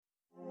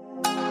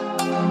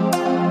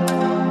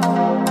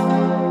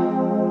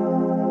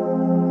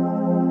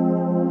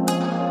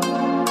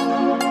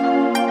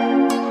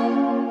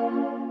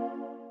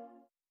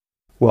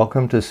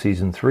Welcome to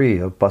Season 3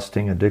 of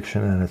Busting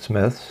Addiction and Its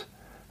Myths,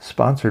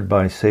 sponsored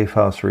by Safe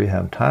House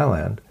Rehab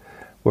Thailand,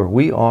 where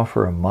we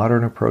offer a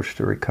modern approach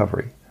to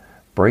recovery,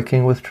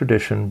 breaking with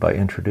tradition by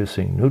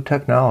introducing new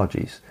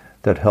technologies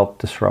that help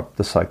disrupt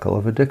the cycle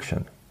of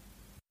addiction.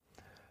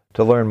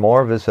 To learn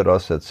more, visit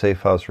us at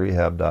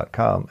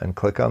safehouserehab.com and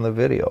click on the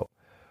video,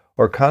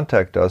 or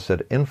contact us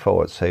at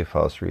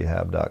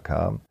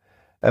info@safehouserehab.com,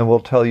 and we'll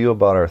tell you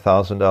about our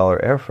 $1,000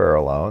 airfare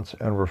allowance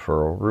and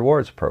referral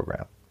rewards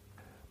program.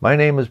 My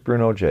name is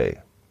Bruno J.,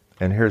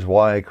 and here's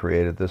why I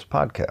created this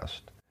podcast.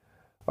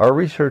 Our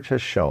research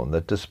has shown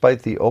that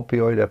despite the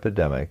opioid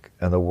epidemic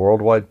and the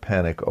worldwide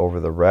panic over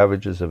the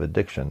ravages of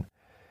addiction,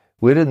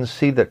 we didn't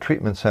see that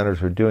treatment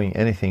centers were doing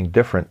anything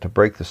different to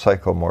break the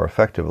cycle more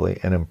effectively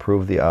and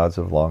improve the odds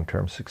of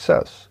long-term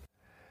success.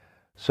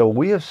 So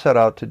we have set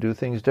out to do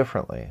things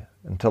differently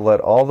and to let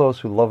all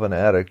those who love an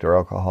addict or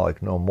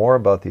alcoholic know more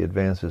about the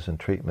advances in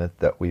treatment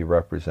that we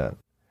represent.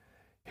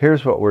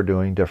 Here's what we're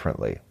doing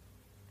differently.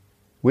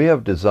 We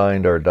have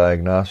designed our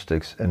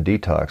diagnostics and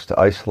detox to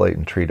isolate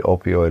and treat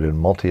opioid and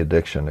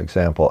multi-addiction,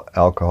 example,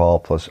 alcohol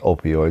plus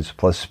opioids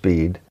plus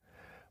speed,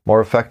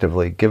 more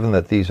effectively, given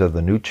that these are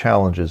the new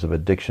challenges of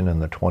addiction in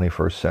the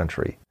 21st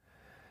century.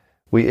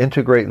 We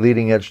integrate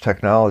leading-edge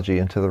technology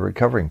into the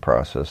recovering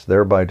process,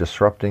 thereby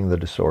disrupting the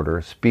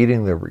disorder,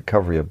 speeding the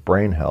recovery of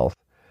brain health.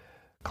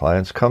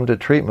 Clients come to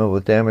treatment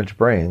with damaged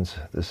brains.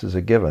 This is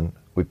a given.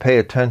 We pay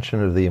attention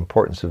to the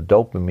importance of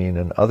dopamine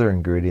and other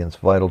ingredients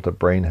vital to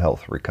brain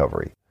health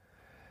recovery.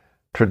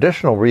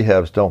 Traditional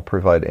rehabs don't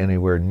provide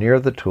anywhere near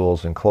the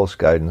tools and close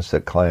guidance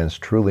that clients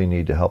truly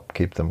need to help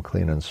keep them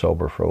clean and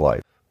sober for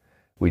life.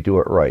 We do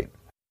it right.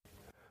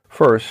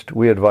 First,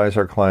 we advise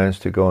our clients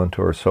to go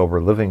into our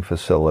sober living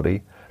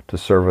facility to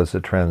serve as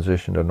a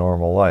transition to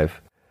normal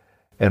life,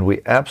 and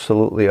we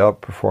absolutely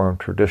outperform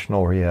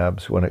traditional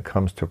rehabs when it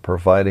comes to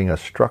providing a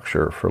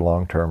structure for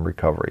long-term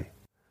recovery.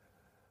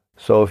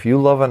 So if you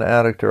love an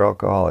addict or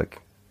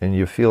alcoholic and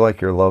you feel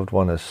like your loved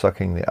one is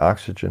sucking the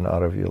oxygen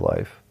out of your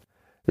life,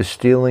 is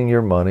stealing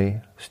your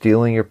money,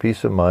 stealing your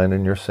peace of mind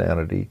and your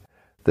sanity,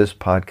 this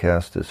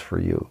podcast is for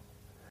you.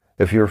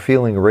 If you're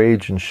feeling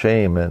rage and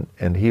shame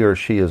and he or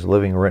she is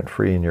living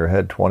rent-free in your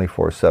head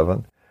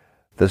 24/7,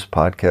 this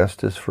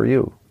podcast is for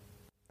you.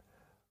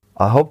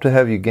 I hope to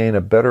have you gain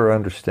a better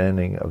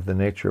understanding of the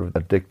nature of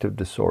addictive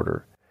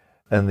disorder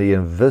and the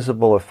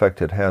invisible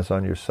effect it has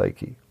on your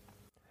psyche.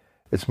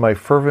 It's my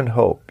fervent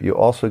hope you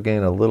also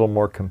gain a little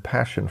more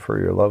compassion for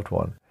your loved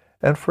one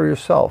and for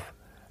yourself,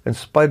 in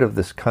spite of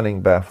this cunning,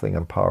 baffling,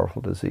 and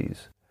powerful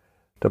disease.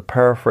 To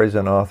paraphrase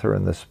an author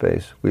in this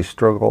space, we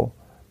struggle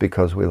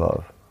because we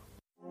love.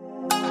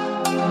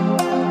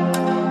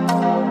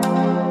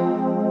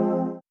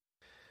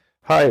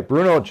 Hi,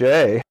 Bruno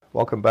J.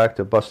 Welcome back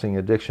to Busting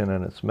Addiction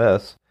and Its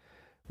Myths.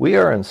 We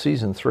are in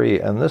Season 3,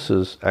 and this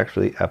is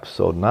actually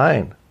Episode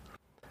 9,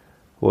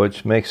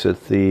 which makes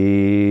it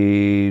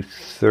the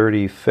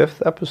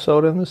 35th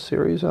episode in this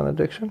series on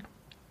addiction,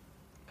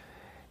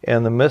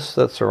 and the myths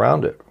that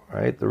surround it,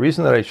 right? The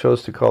reason that I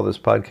chose to call this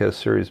podcast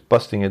series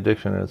Busting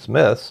Addiction and Its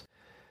Myths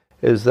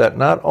is that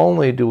not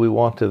only do we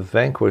want to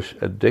vanquish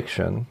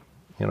addiction,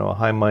 a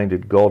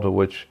high-minded goal to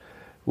which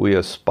we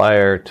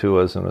aspire to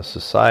as in a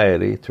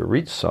society to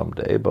reach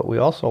someday, but we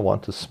also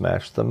want to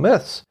smash the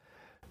myths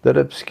that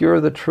obscure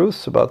the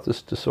truths about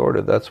this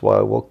disorder. That's why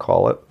we'll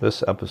call it,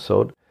 this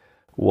episode,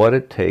 What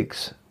It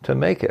Takes to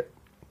Make It.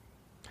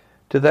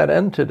 To that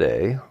end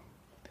today,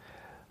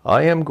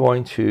 I am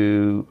going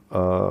to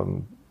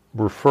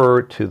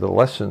refer to the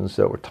lessons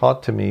that were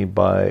taught to me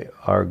by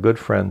our good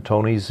friend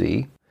Tony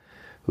Z,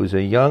 who's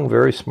a young,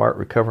 very smart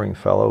recovering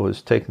fellow who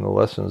has taken the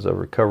lessons of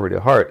recovery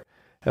to heart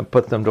and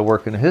put them to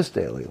work in his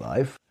daily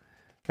life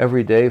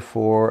every day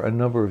for a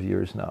number of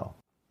years now.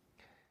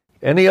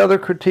 Any other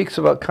critiques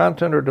about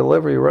content or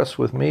delivery rests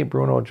with me,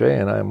 Bruno J.,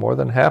 and I am more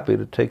than happy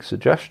to take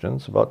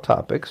suggestions about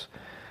topics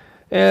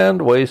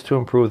and ways to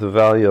improve the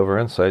value of our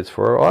insights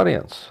for our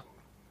audience.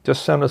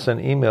 Just send us an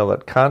email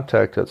at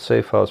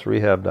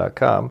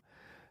contact@safehouserehab.com,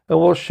 and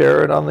we'll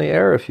share it on the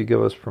air if you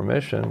give us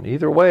permission.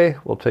 Either way,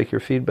 we'll take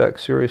your feedback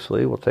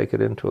seriously. We'll take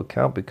it into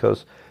account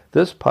because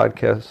this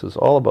podcast is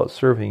all about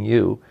serving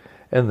you,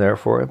 and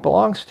therefore it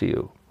belongs to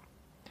you.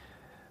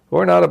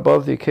 We're not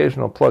above the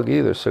occasional plug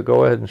either, so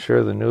go ahead and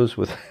share the news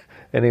with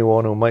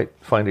anyone who might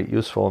find it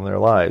useful in their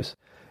lives.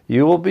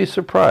 You will be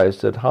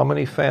surprised at how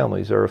many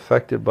families are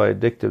affected by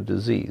addictive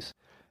disease,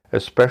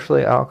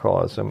 especially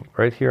alcoholism,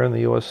 right here in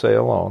the USA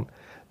alone,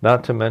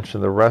 not to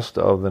mention the rest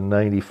of the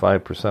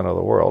 95% of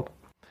the world.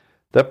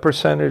 That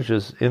percentage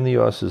in the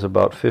U.S. is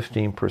about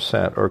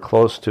 15%, or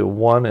close to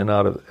 1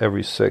 out of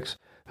every 6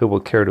 who will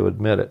care to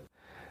admit it.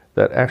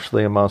 That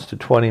actually amounts to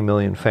 20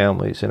 million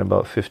families and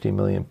about 50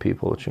 million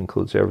people, which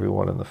includes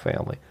everyone in the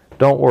family.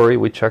 Don't worry,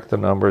 we checked the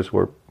numbers.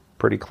 We're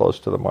pretty close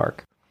to the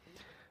mark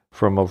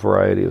from a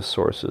variety of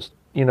sources.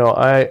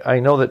 I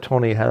know that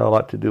Tony had a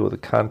lot to do with the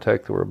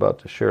contact that we're about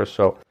to share,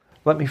 so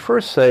let me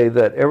first say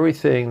that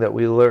everything that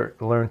we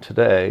learned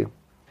today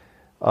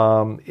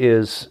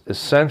is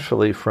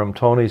essentially from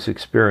Tony's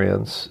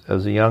experience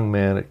as a young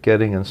man at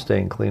getting and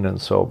staying clean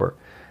and sober.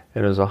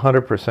 It is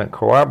 100%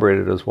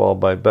 corroborated as well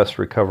by best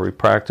recovery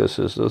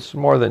practices. It's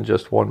more than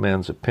just one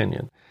man's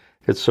opinion.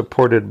 It's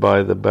supported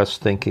by the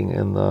best thinking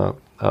in the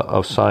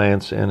of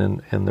science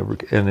and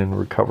in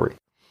recovery.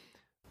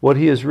 What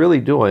he is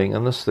really doing,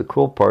 and this is the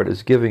cool part,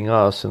 is giving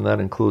us, and that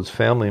includes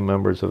family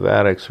members of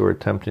addicts who are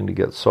attempting to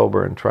get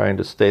sober and trying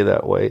to stay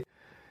that way.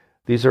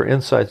 These are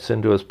insights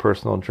into his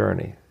personal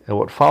journey. And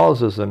what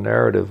follows is a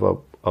narrative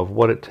of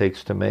what it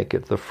takes to make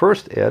it. The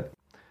first it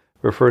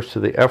refers to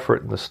the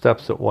effort and the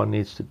steps that one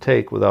needs to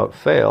take without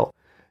fail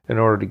in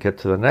order to get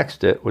to the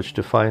next it, which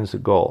defines the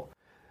goal.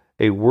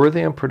 A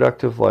worthy and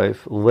productive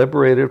life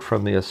liberated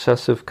from the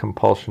obsessive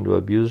compulsion to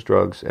abuse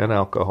drugs and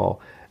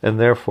alcohol, and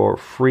therefore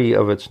free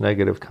of its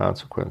negative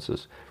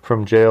consequences,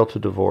 from jail to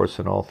divorce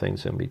and all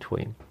things in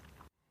between.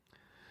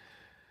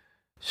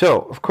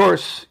 So, of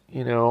course,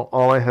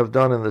 all I have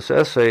done in this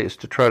essay is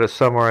to try to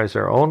summarize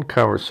our own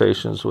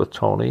conversations with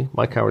Tony,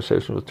 my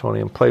conversation with Tony,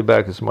 and play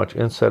back as much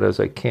insight as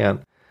I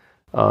can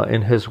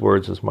in his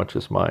words as much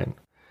as mine.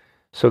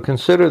 So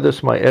consider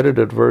this my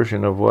edited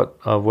version of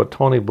what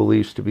Tony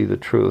believes to be the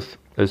truth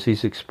as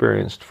he's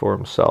experienced for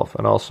himself,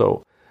 and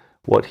also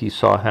what he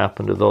saw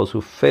happen to those who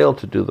failed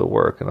to do the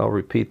work. And I'll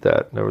repeat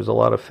that. There was a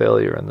lot of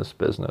failure in this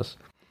business.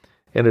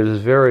 And it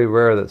is very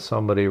rare that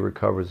somebody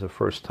recovers the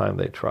first time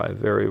they try.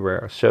 Very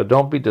rare. So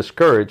don't be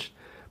discouraged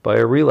by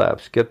a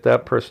relapse. Get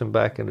that person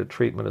back into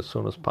treatment as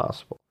soon as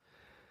possible.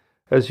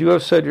 As you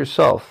have said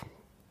yourself,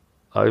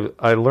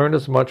 I learned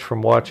as much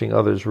from watching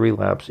others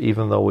relapse,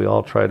 even though we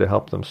all try to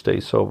help them stay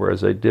sober,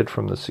 as I did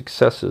from the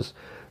successes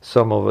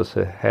some of us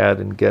have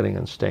had in getting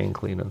and staying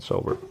clean and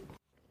sober.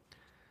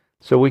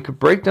 So we could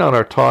break down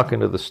our talk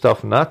into the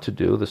stuff not to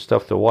do, the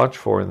stuff to watch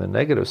for in the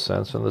negative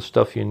sense, and the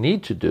stuff you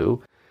need to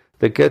do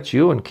that gets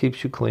you and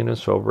keeps you clean and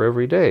sober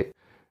every day.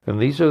 And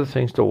these are the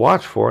things to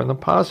watch for in the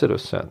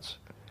positive sense.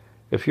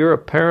 If you're a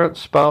parent,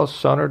 spouse,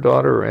 son or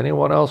daughter, or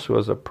anyone else who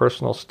has a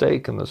personal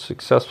stake in the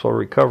successful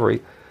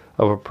recovery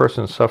of a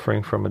person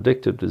suffering from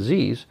addictive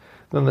disease,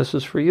 then this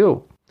is for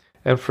you.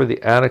 And for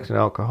the addict and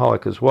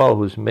alcoholic as well,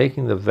 who's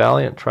making the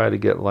valiant try to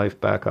get life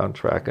back on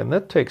track. And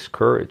that takes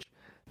courage.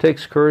 It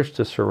takes courage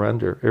to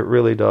surrender. It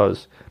really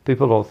does.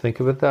 People don't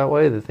think of it that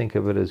way. They think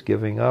of it as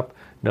giving up.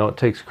 No, it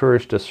takes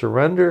courage to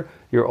surrender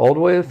your old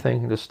way of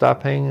thinking, to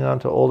stop hanging on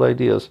to old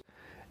ideas,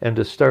 and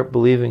to start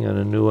believing in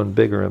a new and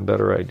bigger and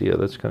better idea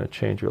that's going to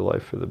change your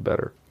life for the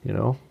better,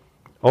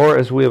 Or,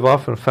 as we have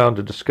often found,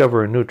 to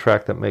discover a new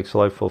track that makes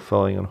life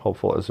fulfilling and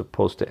hopeful as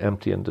opposed to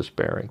empty and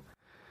despairing.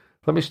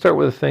 Let me start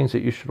with the things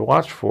that you should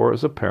watch for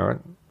as a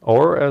parent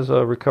or as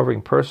a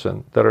recovering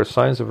person that are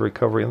signs of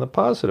recovery in the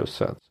positive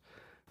sense.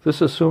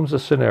 This assumes a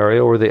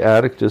scenario where the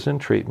addict is in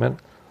treatment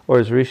or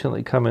has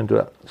recently come into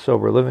a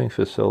sober living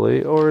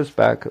facility or is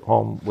back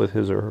home with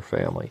his or her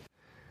family.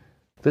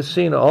 This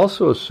scene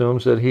also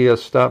assumes that he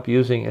has stopped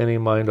using any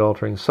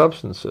mind-altering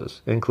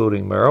substances,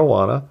 including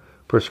marijuana,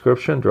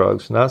 prescription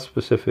drugs not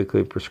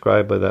specifically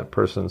prescribed by that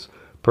person's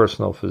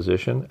personal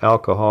physician,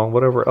 alcohol, and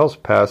whatever else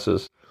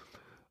passes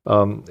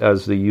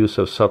as the use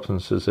of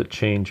substances that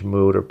change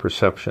mood or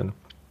perception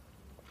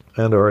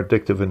and are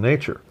addictive in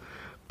nature.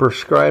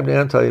 Prescribed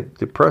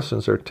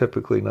antidepressants are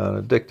typically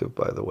non-addictive,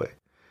 by the way.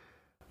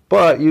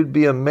 But you'd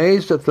be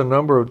amazed at the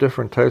number of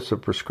different types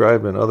of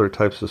prescribed and other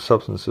types of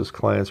substances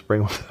clients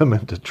bring with them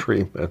into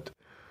treatment.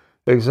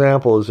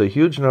 Example is a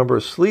huge number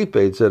of sleep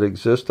aids that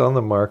exist on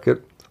the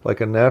market,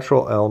 like a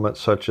natural element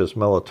such as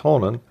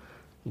melatonin,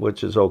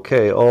 which is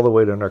okay, all the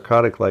way to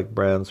narcotic-like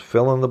brands.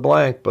 Fill in the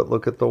blank, but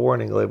look at the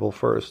warning label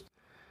first.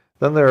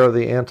 Then there are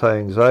the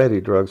anti-anxiety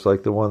drugs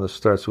like the one that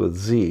starts with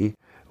Z,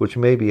 which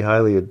may be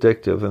highly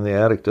addictive, and the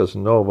addict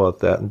doesn't know about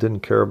that and didn't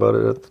care about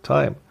it at the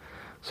time.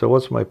 So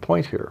what's my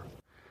point here?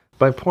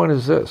 My point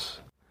is this.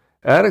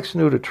 Addicts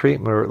new to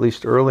treatment, or at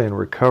least early in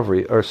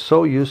recovery, are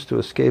so used to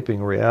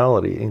escaping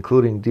reality,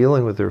 including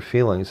dealing with their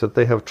feelings, that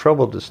they have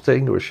trouble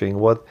distinguishing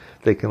what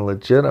they can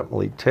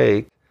legitimately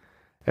take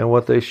and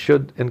what they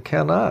should and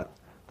cannot.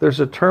 There's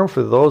a term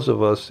for those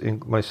of us,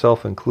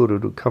 myself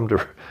included, who come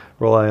to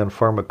rely on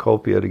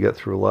pharmacopoeia to get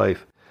through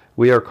life.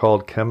 We are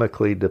called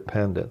chemically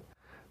dependent.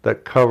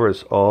 That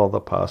covers all the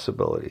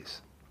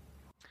possibilities.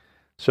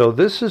 So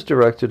this is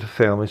directed to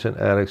families and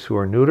addicts who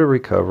are new to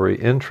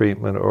recovery, in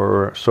treatment,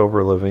 or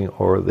sober living,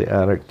 or the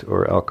addict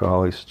or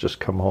alcoholics just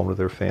come home to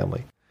their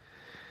family.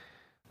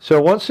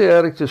 So once the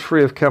addict is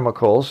free of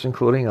chemicals,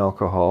 including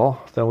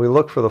alcohol, then we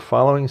look for the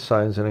following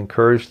signs and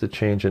encourage the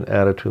change in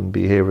attitude and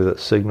behavior that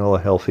signal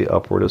a healthy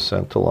upward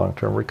ascent to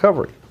long-term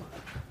recovery.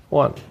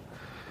 1.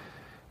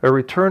 A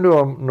return to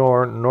a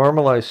more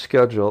normalized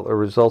schedule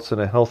results in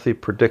a healthy,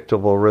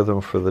 predictable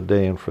rhythm for the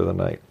day and for the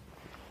night.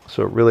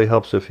 So it really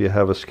helps if you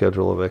have a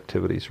schedule of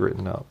activities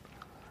written out.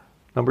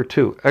 Number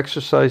 2,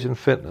 exercise and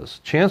fitness.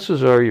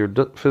 Chances are your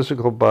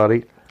physical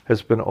body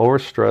has been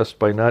overstressed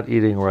by not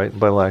eating right and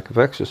by lack of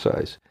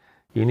exercise.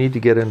 You need to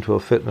get into a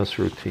fitness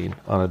routine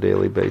on a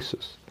daily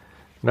basis.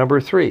 Number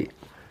 3,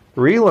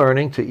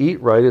 Relearning to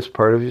eat right is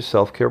part of your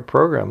self-care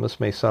program. This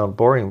may sound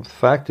boring, but the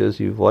fact is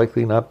you've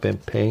likely not been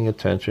paying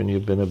attention.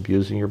 You've been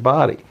abusing your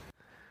body.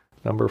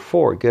 Number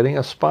 4, getting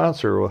a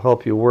sponsor will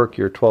help you work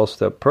your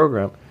 12-step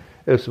program.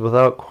 It's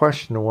without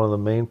question one of the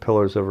main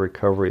pillars of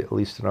recovery, at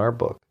least in our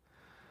book.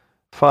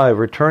 5,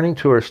 returning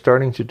to or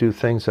starting to do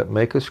things that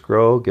make us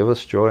grow, give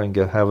us joy, and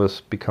have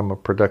us become a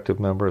productive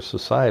member of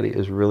society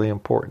is really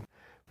important,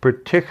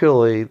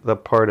 particularly the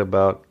part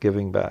about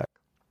giving back.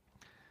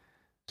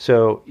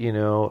 So,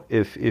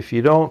 if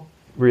you don't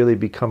really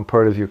become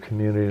part of your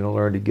community and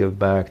learn to give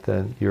back,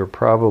 then you're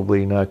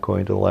probably not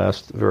going to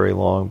last very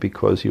long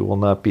because you will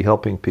not be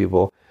helping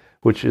people,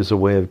 which is a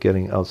way of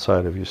getting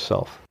outside of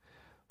yourself.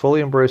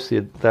 Fully embrace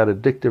that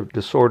addictive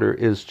disorder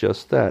is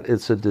just that.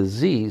 It's a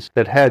disease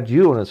that had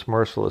you in its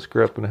merciless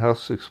grip and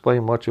helps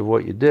explain much of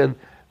what you did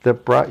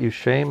that brought you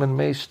shame and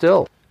may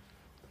still.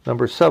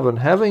 Number 7,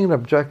 having an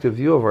objective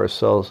view of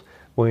ourselves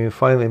when we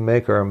finally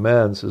make our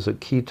amends is a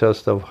key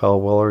test of how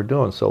well we're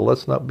doing. So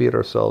let's not beat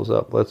ourselves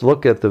up. Let's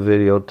look at the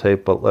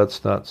videotape, but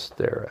let's not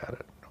stare at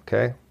it,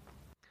 okay?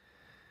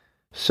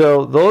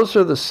 So those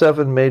are the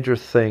 7 major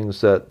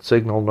things that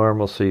signal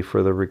normalcy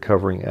for the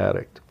recovering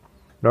addict.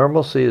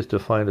 Normalcy is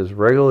defined as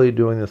regularly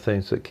doing the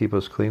things that keep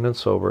us clean and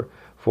sober,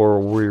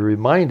 for we're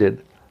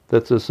reminded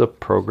that this is a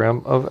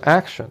program of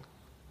action,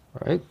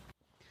 right?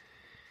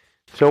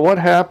 So what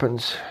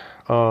happens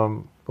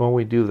when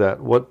we do that?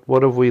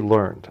 What have we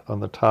learned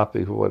on the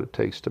topic of what it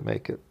takes to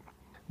make it?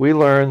 We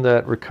learned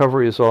that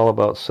recovery is all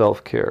about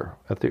self-care.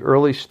 At the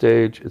early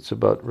stage, it's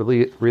about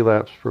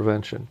relapse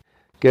prevention.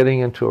 Getting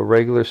into a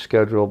regular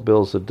schedule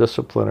builds the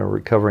discipline a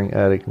recovering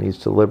addict needs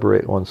to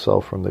liberate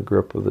oneself from the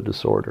grip of the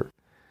disorder.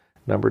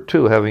 Number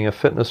 2, having a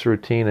fitness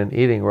routine and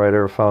eating right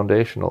are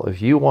foundational.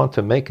 If you want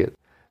to make it,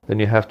 then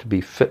you have to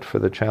be fit for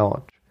the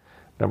challenge.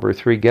 Number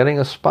 3, getting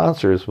a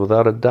sponsor is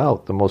without a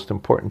doubt the most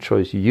important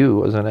choice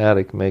you as an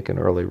addict make in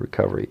early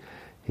recovery.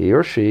 He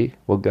or she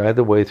will guide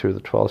the way through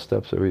the 12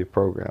 steps of your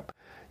program.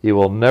 You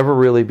will never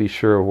really be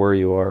sure of where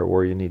you are or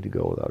where you need to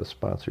go without a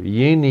sponsor.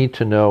 You need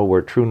to know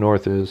where true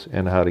north is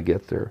and how to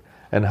get there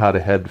and how to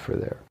head for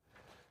there.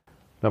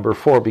 Number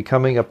 4,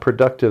 becoming a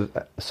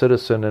productive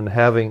citizen and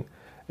having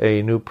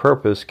a new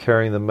purpose,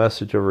 carrying the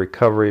message of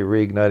recovery,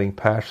 reigniting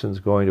passions,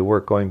 going to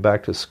work, going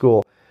back to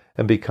school,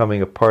 and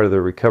becoming a part of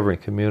the recovering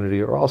community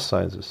are all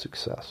signs of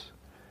success.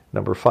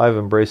 Number 5,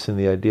 embracing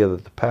the idea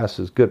that the past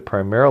is good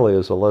primarily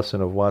as a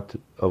lesson of what to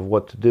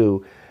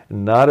do,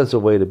 and not as a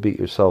way to beat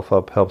yourself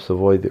up, helps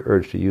avoid the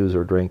urge to use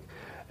or drink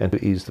and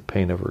to ease the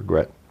pain of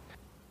regret.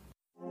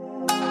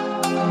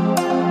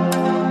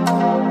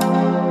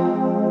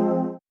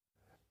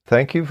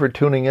 Thank you for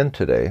tuning in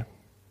today.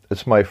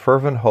 It's my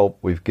fervent hope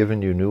we've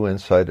given you new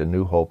insight and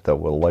new hope that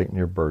will lighten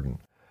your burden.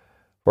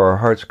 For our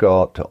hearts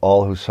go out to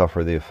all who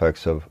suffer the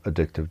effects of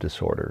addictive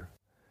disorder.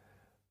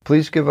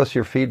 Please give us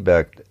your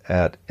feedback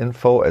at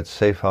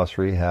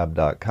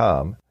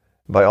info@safehouserehab.com.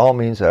 By all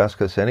means,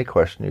 ask us any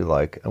question you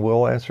like, and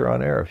we'll answer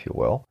on air if you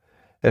will.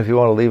 And if you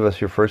want to leave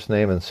us your first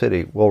name and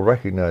city, we'll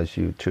recognize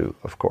you too,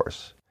 of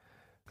course.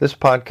 This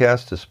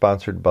podcast is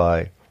sponsored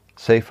by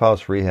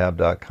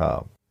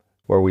safehouserehab.com,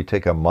 where we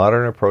take a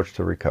modern approach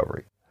to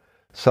recovery.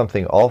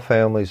 Something all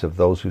families of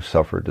those who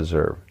suffer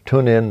deserve.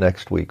 Tune in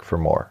next week for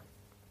more.